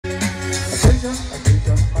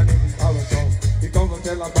occasion, my name is Alban. We come to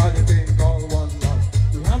tell about the thing called one love.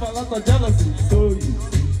 We have a lot of jealousy, so you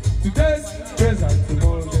see. Today's present,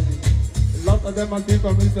 tomorrow's enemy. A lot of them are deep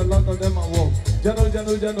and a lot of them are walk.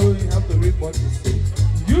 Jano, you have to read what you say.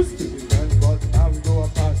 We used to be friends, but now we go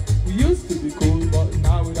apart. We used to be cool, but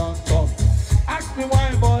now we don't talk. Ask me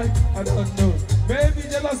why, boy, I don't know. Maybe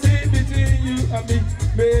jealousy between you and me.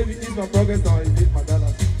 Maybe it's my progress or is it my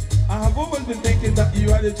dollars. I have always been thinking that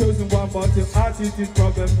you are the chosen one, but your attitude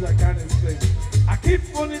problems I can't explain. I keep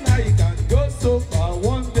wondering how you can go so far.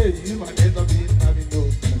 One day you might end up being having no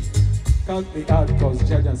friends. Count me out, cause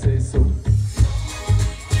Jaja says so.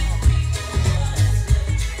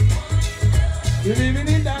 You're living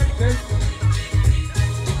in darkness.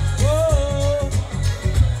 Whoa.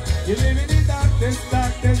 You're living in darkness,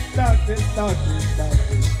 darkness.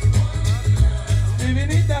 Living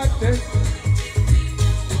in darkness.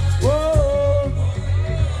 Whoa.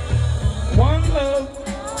 One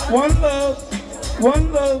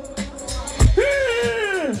love.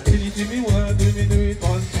 Anything me wanna do, me do it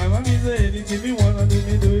once. My mommy say anything me wanna do,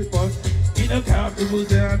 me do it once. Me no care people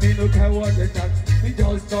say, I mean no care what they talk. Me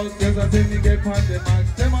just talk, just as if me get on the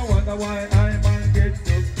match. Them I wonder why I man get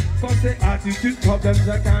so. Cause the attitude problems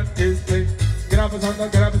I can't explain. Get up and stand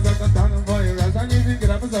up for you. As I need to get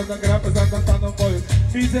up and stand up for you.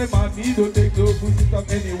 Me say, mommy don't take no bullshit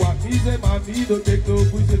of anyone. Me say, mommy don't take no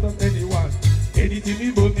bullshit of anyone. Anything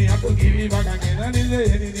me both me have to give it back again. And if say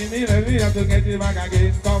anything me let me have to get it back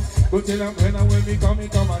again. Come, go tell them when and when me come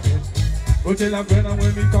again. Go tell them when and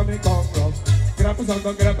when me come from. Get up and stand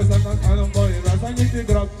up for you. As I need to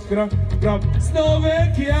grab.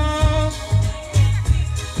 Slovakia.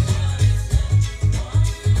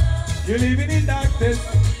 You're living in darkness.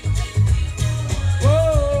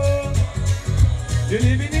 Whoa. You're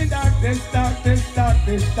living in darkness.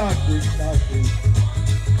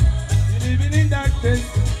 You're living in darkness.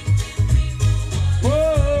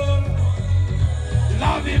 Whoa.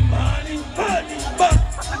 Loving money, but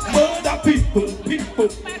more than people.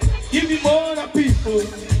 Give me more than people.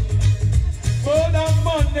 More than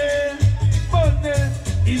money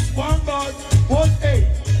is one God, one aim,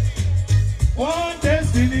 one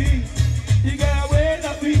destiny. You gotta wait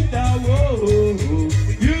up in the world.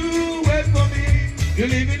 You wait for me. You're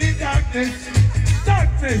living in darkness.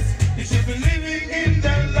 You should be living in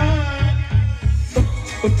the light.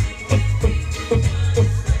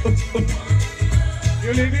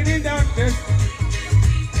 You're living in darkness.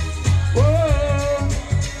 Whoa.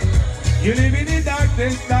 You're living in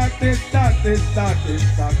darkness.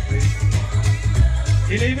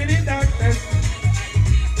 You're living in darkness.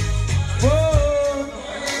 Whoa.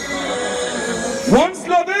 One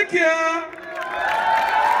Slovakia.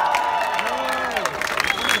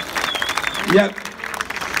 Yep.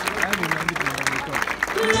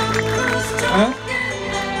 Huh?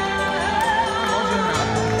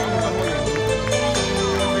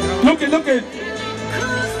 Look it. Look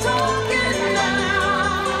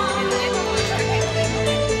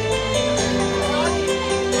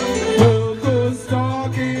who's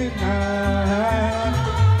talking now.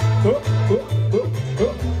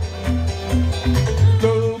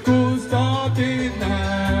 Look who's talking now.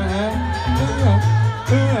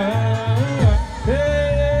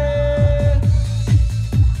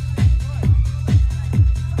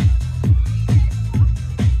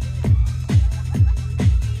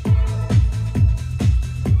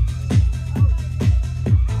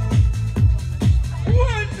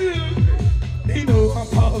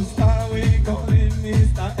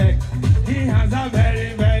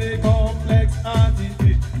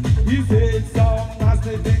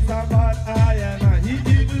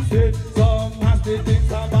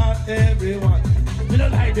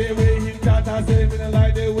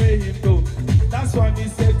 That's why we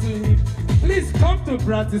said to him, please come to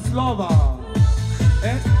Bratislava.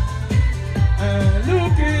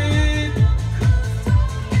 Look it.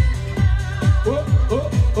 Oh.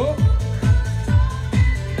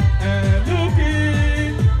 Look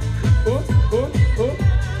it. Oh.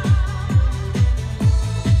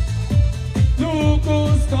 Look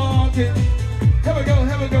who's talking. Here we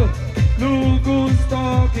go. Look who's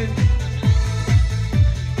talking.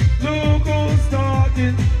 Look who's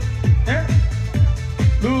talking.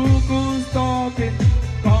 Look who's talking.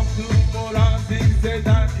 Come to Moran, say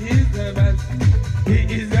that he's the best. He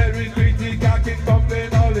is the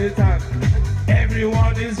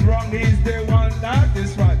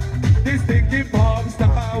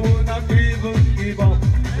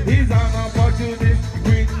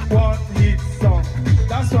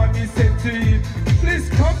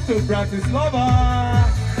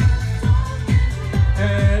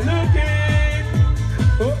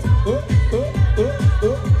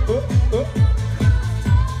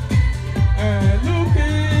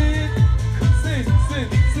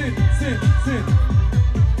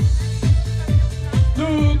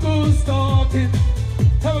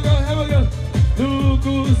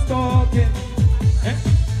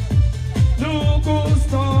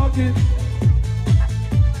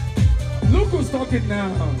talking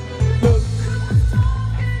now. Look.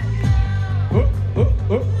 Oh.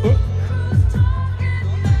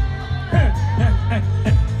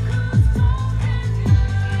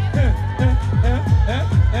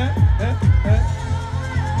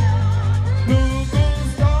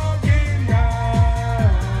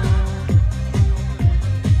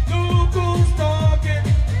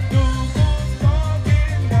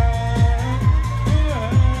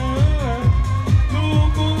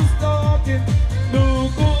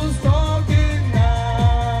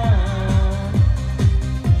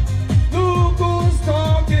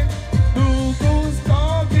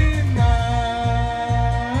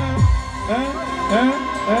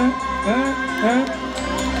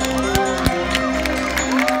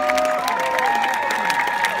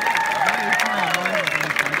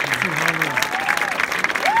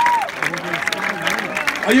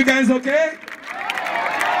 Are you guys okay?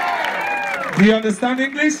 Do you understand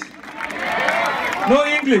English? No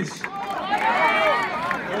English?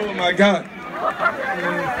 Oh my God.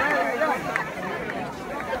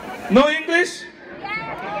 No English?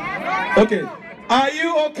 Okay. Are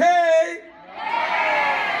you okay?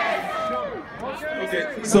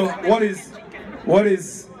 Okay. So what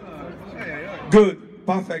is good,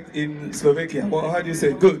 perfect in Slovakia? Well, how do you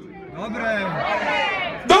say good? Dobre.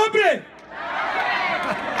 Dobre.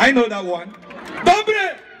 I know that one.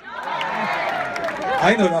 Dobre.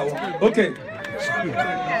 I know that one. Okay.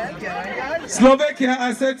 Slovakia,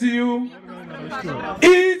 I said to you,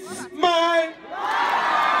 it's my...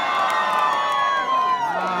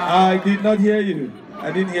 I did not hear you. I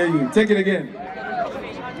didn't hear you. Take it again.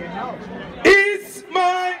 It's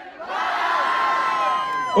my...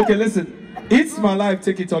 Okay, listen. It's my life,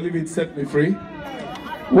 take it or leave it, set me free.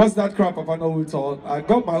 What's that crap if I know it all? I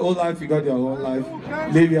got my own life, you got your own life.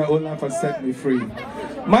 Live your own life and set me free.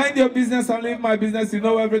 Mind your business and live my business. You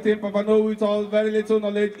know everything, Papa know it all. Very little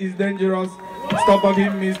knowledge is dangerous. Stop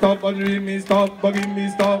bugging me, stop bothering me, stop bugging me,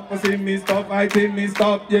 stop fussing me, stop fighting me,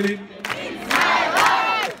 stop yelling.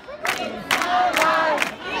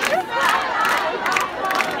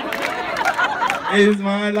 It's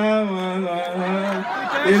my life,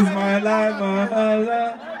 it's my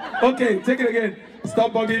life. Okay, take it again.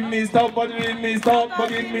 Stop bugging me, stop bothering me, stop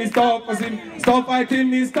bugging me, stop fussing, stop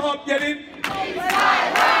fighting me, stop yelling.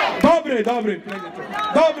 Dobre, dobre,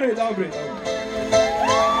 dobre, dobre.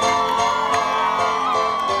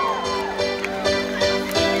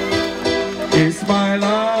 It's my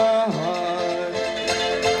life,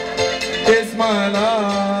 it's my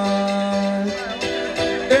life.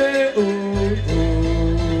 Eh, oh, oh,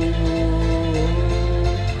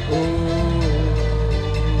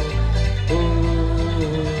 oh,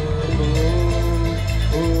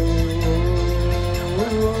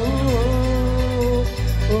 oh,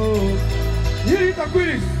 oh. Yirita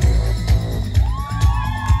Quiz.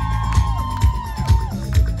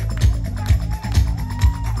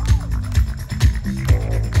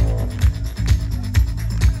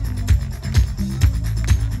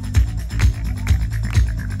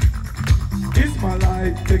 My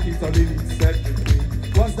life, take it or leave it, set me free.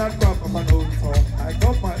 What's that crap of an old talk? I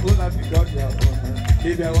got my own life, you got your own.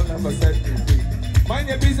 Live your own life and set me free. Mind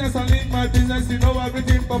your business and live my business. You know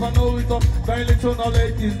everything, Papa know it all. Very little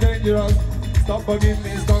knowledge is dangerous. Stop bugging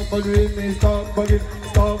me, stop bothering me, stop bugging,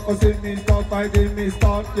 stop fussing me, stop fighting me,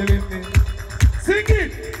 stop yelling me. Sing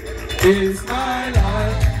it! It's my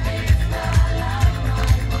life.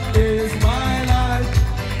 It's my life.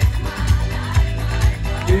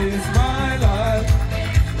 It's my life.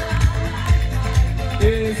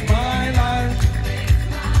 It's my life.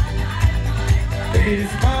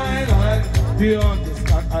 It's my life. Do you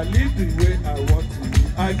understand? I live the way I want to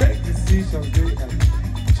live. I make decisions day and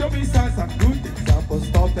night. Show me signs and good examples.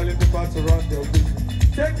 Stop telling people to run their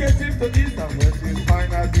business. Take a trip to East and West. You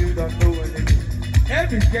find out you don't know anything.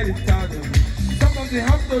 Every getting tired of it. Sometimes you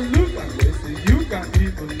have to look and listen. You can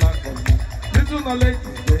even learn from me. Little knowledge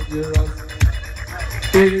is dangerous.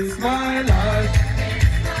 It's my life.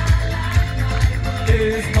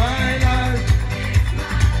 It's my life.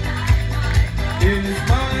 It's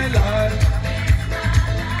my life.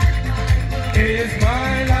 It's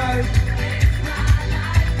my life.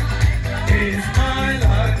 It's my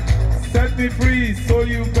life. Set me free, so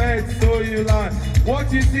you beg, so you lie.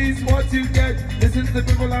 What you see is what you get. Listen to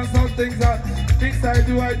people and some things I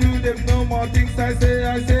do them no more. Things I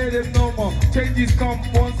say them no more. Changes come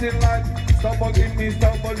once in life. Stop bugging me,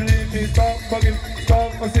 stop bothering me, stop bugging,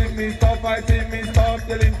 stop fussing me, stop fighting me, stop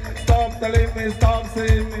telling me, stop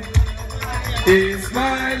saying me. It's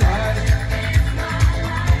my life.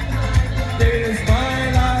 It's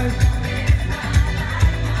my life.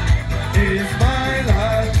 It's my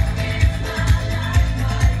life.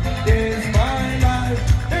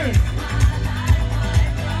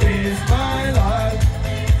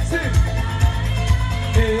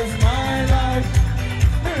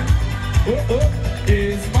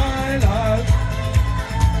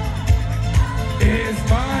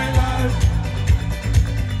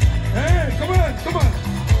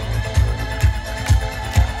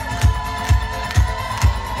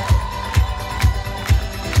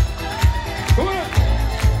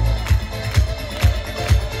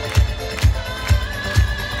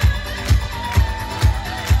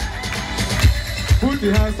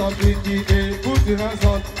 hands up in the air, put your hands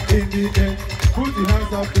up in the air, put your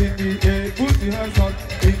hands up in the air, put your hands up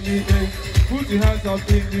in the air, put your hands up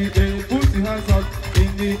in the air, put your hands up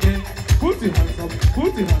in the air, put your hands up,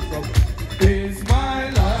 put your hands up. It's my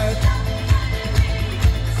life.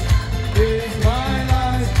 It's my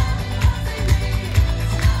life.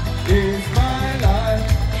 It's my life.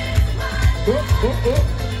 Oh, oh, oh.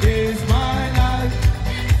 It's my life.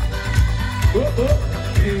 Oh, oh.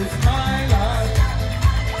 It's my life.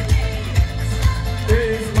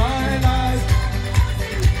 It's my life.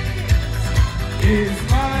 It's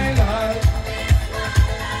my life.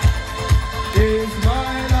 It's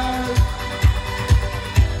my life.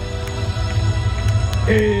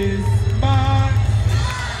 It's my.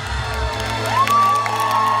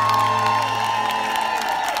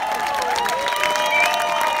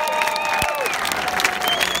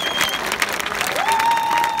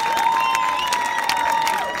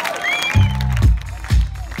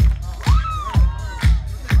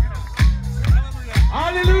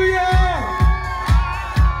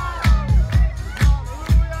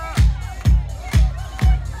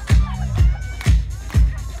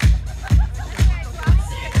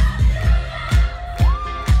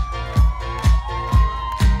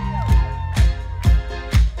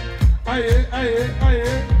 Aye, aye, aye.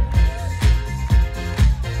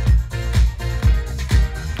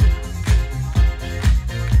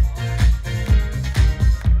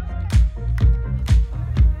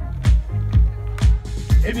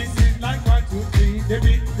 If it seems like 1, 2, 3, they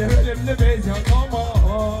beat the rhythm, the bass, you come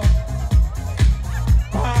on.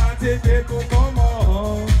 Party people, come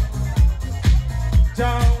on.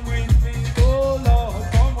 Jam with me, oh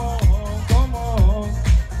Lord, come on, come on.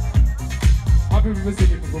 Happy people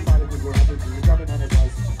singing, people party people, happy people coming on the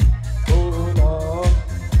bus. Oh Lord.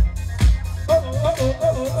 Oh, oh, oh, oh,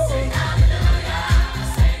 oh, oh. Sing hallelujah,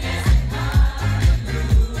 sing it,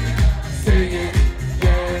 hallelujah. Sing it,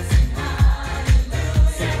 yes.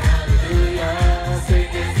 Sing hallelujah,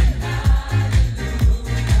 sing it,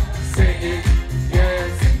 hallelujah. Sing it,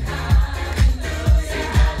 yes. Sing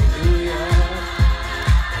hallelujah.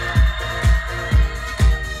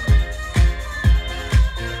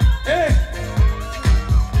 Hey.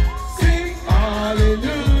 Sing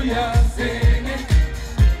hallelujah, sing it.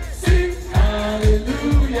 Sing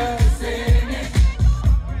hallelujah, sing it.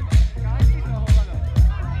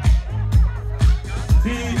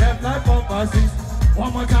 BF like Papa 6.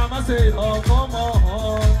 One more time I say, oh come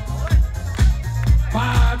on.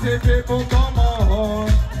 Party people, come on.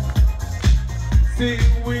 Sing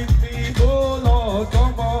with me, oh Lord,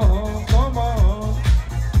 come on, come on.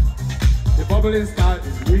 The bubbling style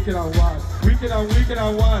is wicked and wild, wicked and wicked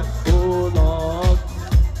and wild. Oh Lord.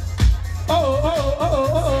 Oh, oh, oh, oh,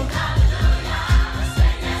 oh.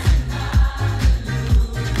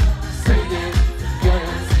 Sing it,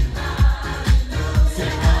 yes.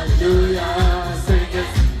 Sing hallelujah, sing it.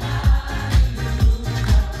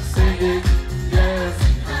 Sing it, yes.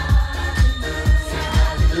 Sing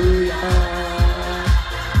hallelujah.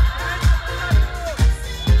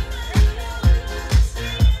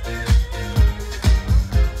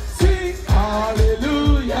 Sing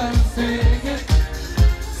hallelujah, sing it.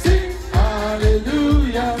 Sing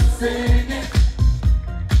hallelujah, sing it.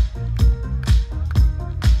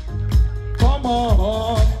 Come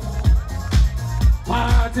on,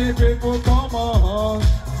 party people, come on.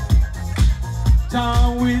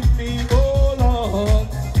 Jam with me, oh Lord.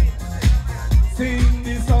 Sing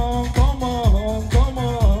this song, come on, come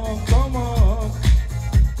on, come on.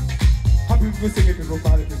 Happy people sing it, people,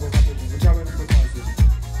 party people, happy people, jamming people, party.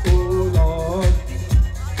 Oh Lord.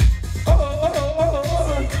 Oh, oh, oh, oh,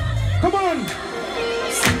 oh. Come on.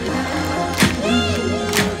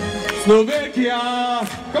 Slovakia.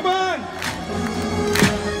 Come on.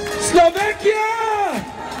 Slovakia.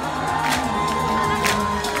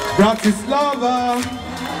 Bratislava.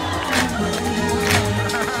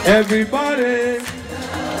 Everybody.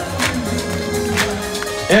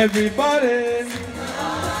 Everybody.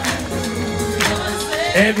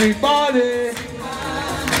 Everybody.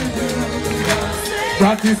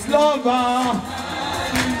 Bratislava.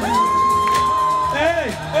 Hey,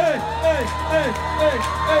 hey, hey, hey, hey,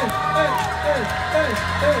 hey, hey, hey, hey,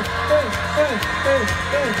 hey, hey, hey,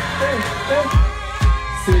 hey, hey, hey.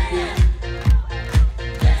 Sing it.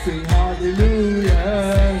 Sing hallelujah.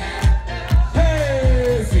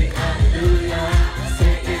 Hey, sing hallelujah.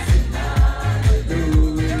 Sing it, sing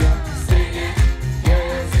hallelujah. Sing it,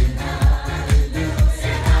 yes, sing hallelujah.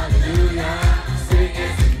 Sing hallelujah. Sing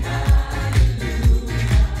it, sing hallelujah.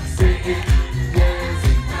 Sing it, yes,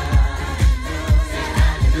 sing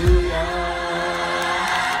hallelujah.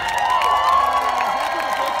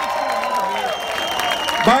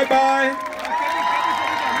 Bye-bye.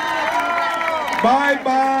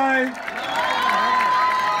 Bye-bye.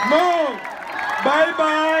 No.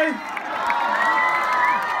 Bye-bye.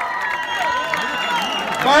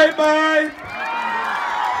 Bye-bye.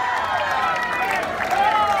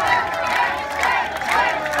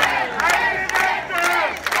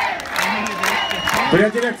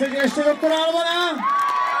 Priatelia, chcete ešte doktora Albana?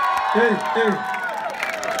 Hey, hey.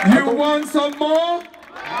 You want some more?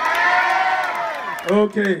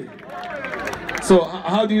 Okay. So,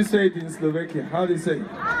 how do you say it in Slovakia? How do you say it?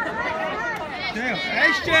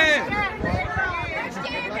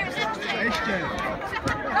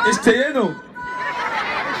 Ešte jednou.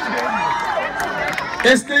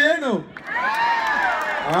 Ešte jednou.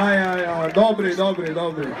 Aj. Dobre.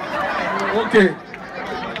 Okay.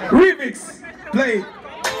 Remix. Play.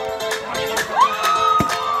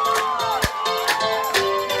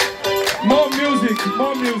 More music.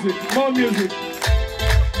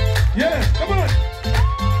 Yeah, come on.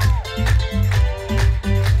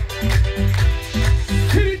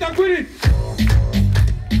 Hit it and quit it.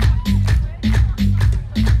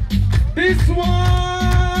 This one.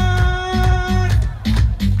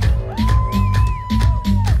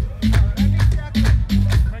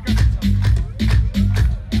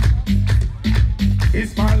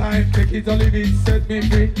 It's my life, take it or leave it, set me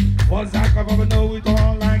free. Once I come up and know it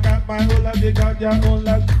all, I got my whole life, you got your own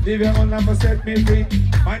life. Live your own life and set me free.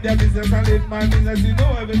 Mind your business and live my business, you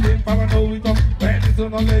know everything, Papa know it all. When it's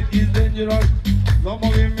on knowledge is dangerous.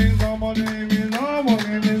 Nobody means, nobody means,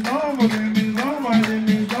 nobody means, nobody means, nobody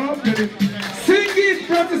means, nobody means. Sing it,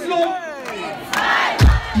 Bratislava!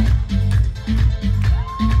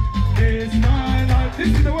 It's my life, this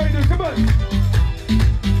is the way to come on.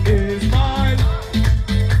 It's my life.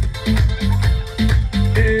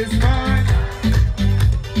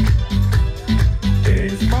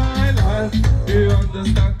 It's my life, you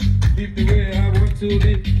understand? Live the way I want to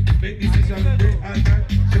live. Make decisions the way I can.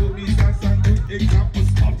 Show me signs and good examples.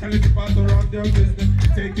 Stop telling people around their business.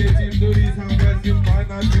 Take a team to these hands, you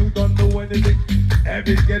find out you don't know anything.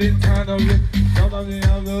 Everybody's getting tired of you. Some of you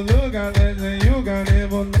have to look at it and you can't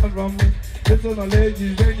even learn from me. Little knowledge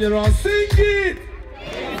is dangerous. Sing it!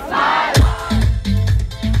 It's my life.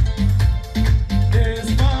 It's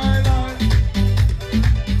my life.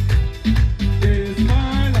 It's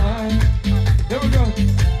my life. There we go.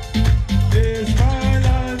 It's my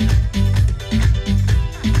life.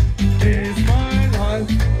 It's my life.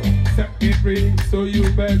 Set me free, so you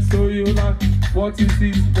bet, so you like. What you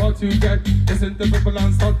see, what you get. Listen to people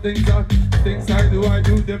and start things out. Things I do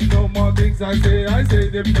them no more. Things I say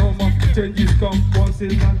them no more. Changes come once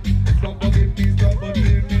in a while. Somebody please, somebody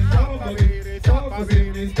me, somebody. Stop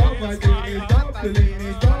forgiving me, stop fighting me, stop killing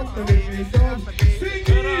me, stop killing me, stop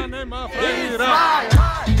singing. It's my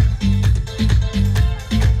life.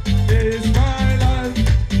 It's my life.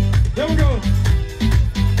 There we go.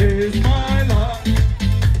 It's my life.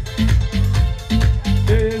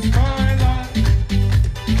 It's my life.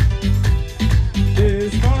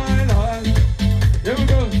 It's my life. Here we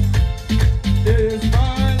go. It's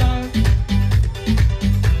my life.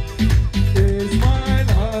 It's my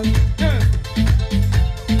life. Yeah.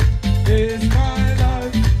 It's my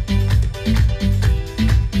life.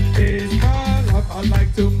 It's my life. I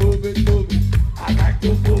like to move it. I like to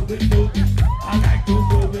move it. I like to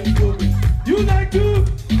move it. You like to?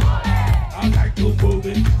 I like to move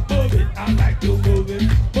it. I like to move it.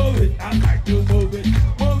 I like to move it.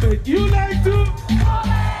 You like to?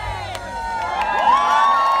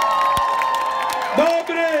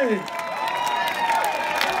 Dobre!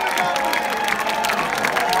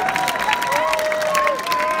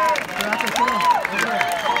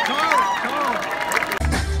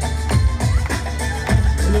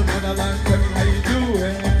 Hello, motherland, tell me how you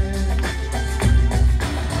doing.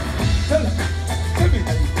 Tell me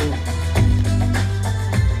how you doing.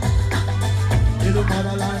 Hello,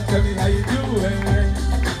 motherland, tell me how you doing.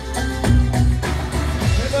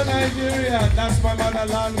 Hello, Nigeria, that's my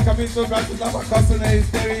motherland. Coming to Bratislava, causing a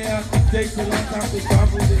hysteria. Takes a long time to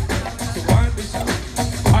travel this way. So why be shy?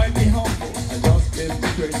 Why be humble? I just came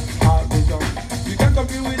straight. I'll be done. You can't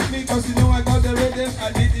compete with me, cause you know I got the rhythm.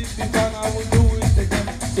 I did it before, I will do it again.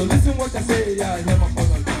 So listen what I say, yeah, I hear my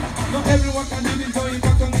phone. Not everyone can do this, so you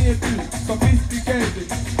can't only a few. Sophisticated,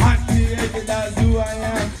 activated, that's who I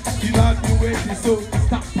am. You not be waiting, so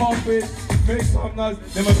stop pumping. Make some noise.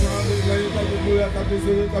 They must run this way, you can do that,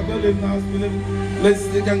 I'm building now, let's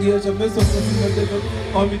take and get your best of the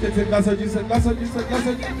on me, take a glass of juice, glass of juice, glass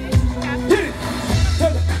of juice. Hit it!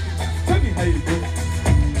 Tell me how you do.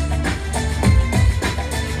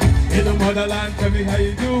 In the motherland, tell me how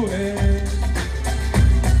you do it.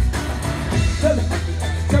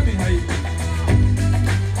 Tell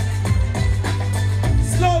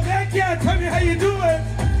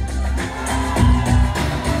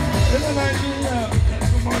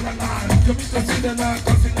you're not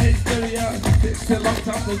causing hysteria. Takes a long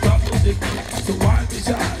time to drop the dick. So why be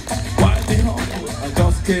shy? Why be humble? I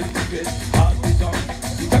just came to get out the jump.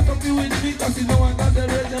 You can't compete with me cause you know I got the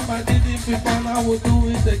rhythm. I did it before, I will do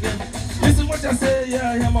it again. Listen what I say,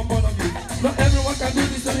 yeah, I am a part of you. Not everyone can do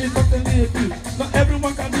this, only importantly a few. Not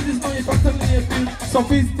everyone can do this, only importantly a few.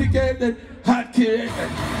 Sophisticated, hard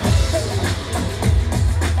created.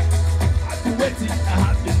 Waiting, I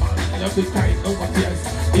had the man, of the kind, no one tears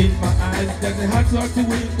in my eyes. There's a heart to the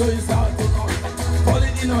window, it's hard to know.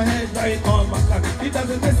 Falling in my head, right on my back. It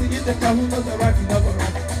doesn't mess in the car, who knows the right, never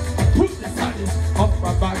wrong. Put the sadness off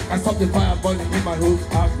my back, I saw the fire burning in my whole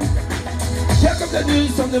Africa. Here comes the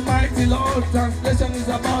news from the mighty Lord. Translation is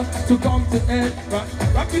about to come to end.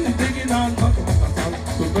 Rapping is digging on, not to my sound.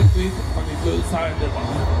 So break it on the close side of the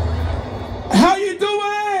mouth. How you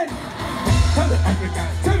doing? Tell the African,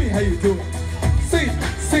 tell me how you doing. Sing,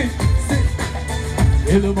 sing, sing.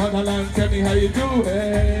 Hello motherland, tell me how you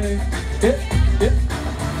doing. Yeah, yeah.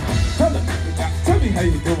 Tell them, tell me how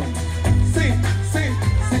you doing. Sing, sing,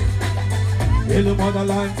 sing. Hello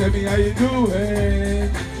motherland, tell me how you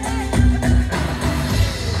doing.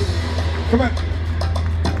 Come on.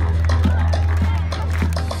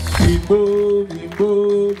 Bimbo, bimbo,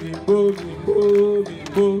 bimbo, bimbo,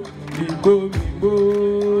 bimbo, bimbo, bimbo.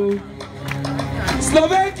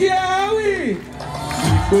 Slovakia, oui.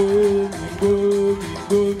 Bimbo, bimbo,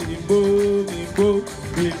 bimbo, bimbo,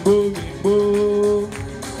 bimbo, bimbo.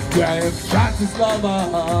 We are in Bratislava.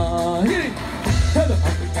 Hit it. Hello,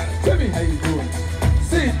 Africa. Tell me how you doing.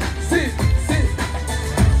 Sing, sing, sing.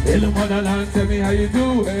 Hello, motherland. Tell me how you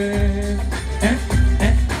doing.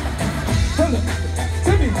 Hello,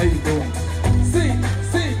 tell me how you doing. Sing,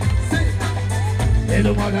 sing, sing.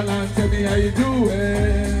 Hello, motherland. Tell me how you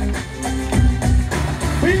doing.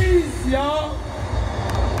 Peace, y'all.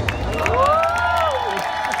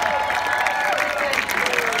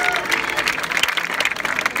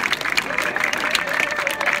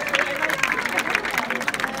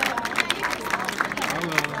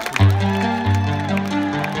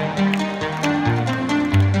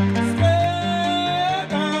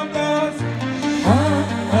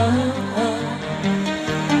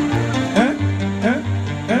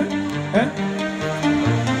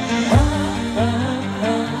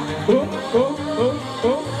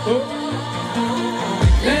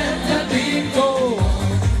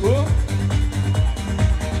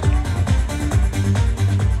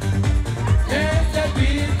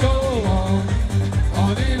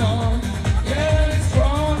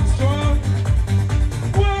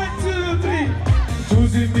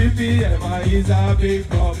 Is a big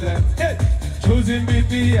problem. Hey. Choosing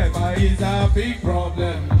BPMI is a big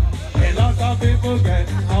problem. A lot of people get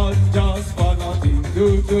out just for nothing.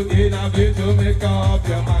 Do to inability to make up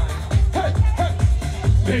your mind. Hey, hey.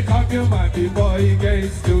 Make up your mind before it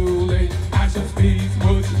gets too late. Action speaks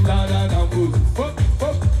much louder than words.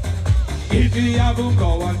 If you haven't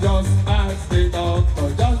go and just ask the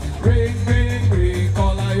doctor, just ring, ring, ring,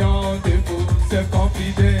 call on the phone.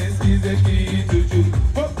 Self-confidence is the key to choose.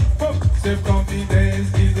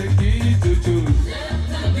 Self-confidence is the key to choose.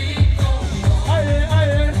 Aye,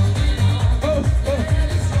 aye, oh, oh.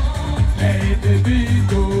 Let the beat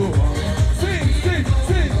go on. Sing, sing,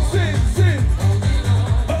 sing, sing, sing.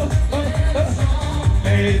 Oh, oh, oh.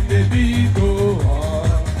 Let the beat go on.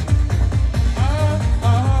 Ah,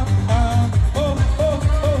 ah, ah, oh, oh,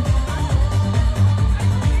 oh.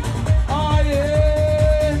 Ah, yeah.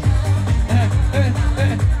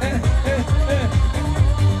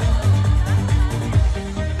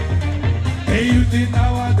 The youth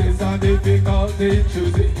nowadays are difficult in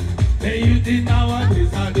choosing. The youth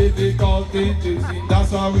nowadays are difficult in choosing.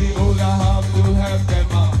 That's why we all have to help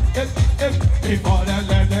them out. Before they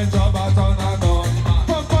left their job out on a gunman.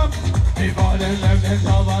 Before they left their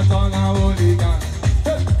job out on a hooligan.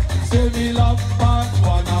 Say me love part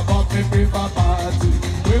one, but me prefer part two.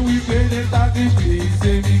 When we play the 33,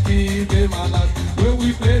 say me keep them alive. When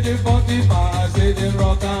we play the 45, say them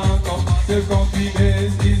rock and come.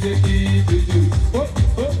 Self-confidence is the key to choose. Oh,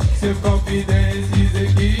 oh. Self-confidence is the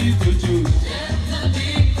key to choose.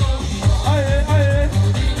 Aye, aye.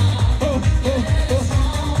 Oh, oh, oh.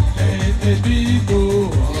 Let the beat go.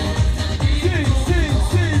 Sing, sing,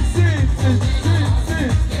 sing, sing, sing, sing,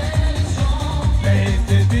 sing.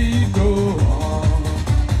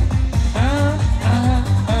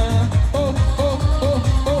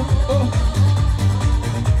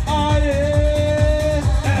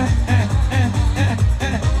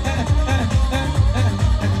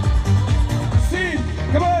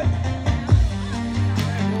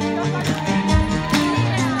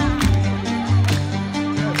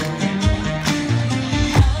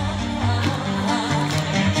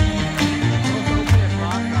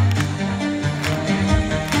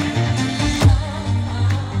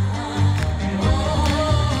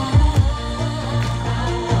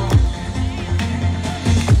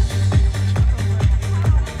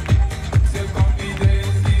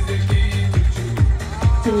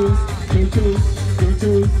 choose, you choose, you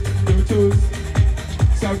choose, you choose.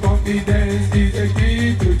 Self-confidence is the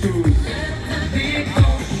key to choose.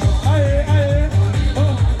 Aye, aye,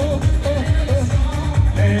 oh, oh, oh,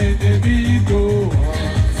 oh. Let the beat go.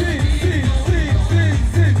 Sing, sing, sing, sing,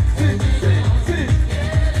 sing, sing, sing, sing.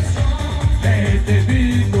 Let the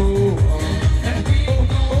beat go.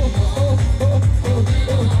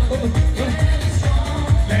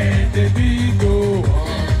 Let the beat go.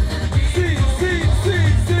 Sing, sing,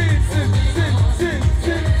 sing, sing, sing, sing, sing,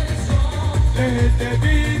 sing. Let the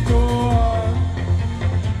beat go on.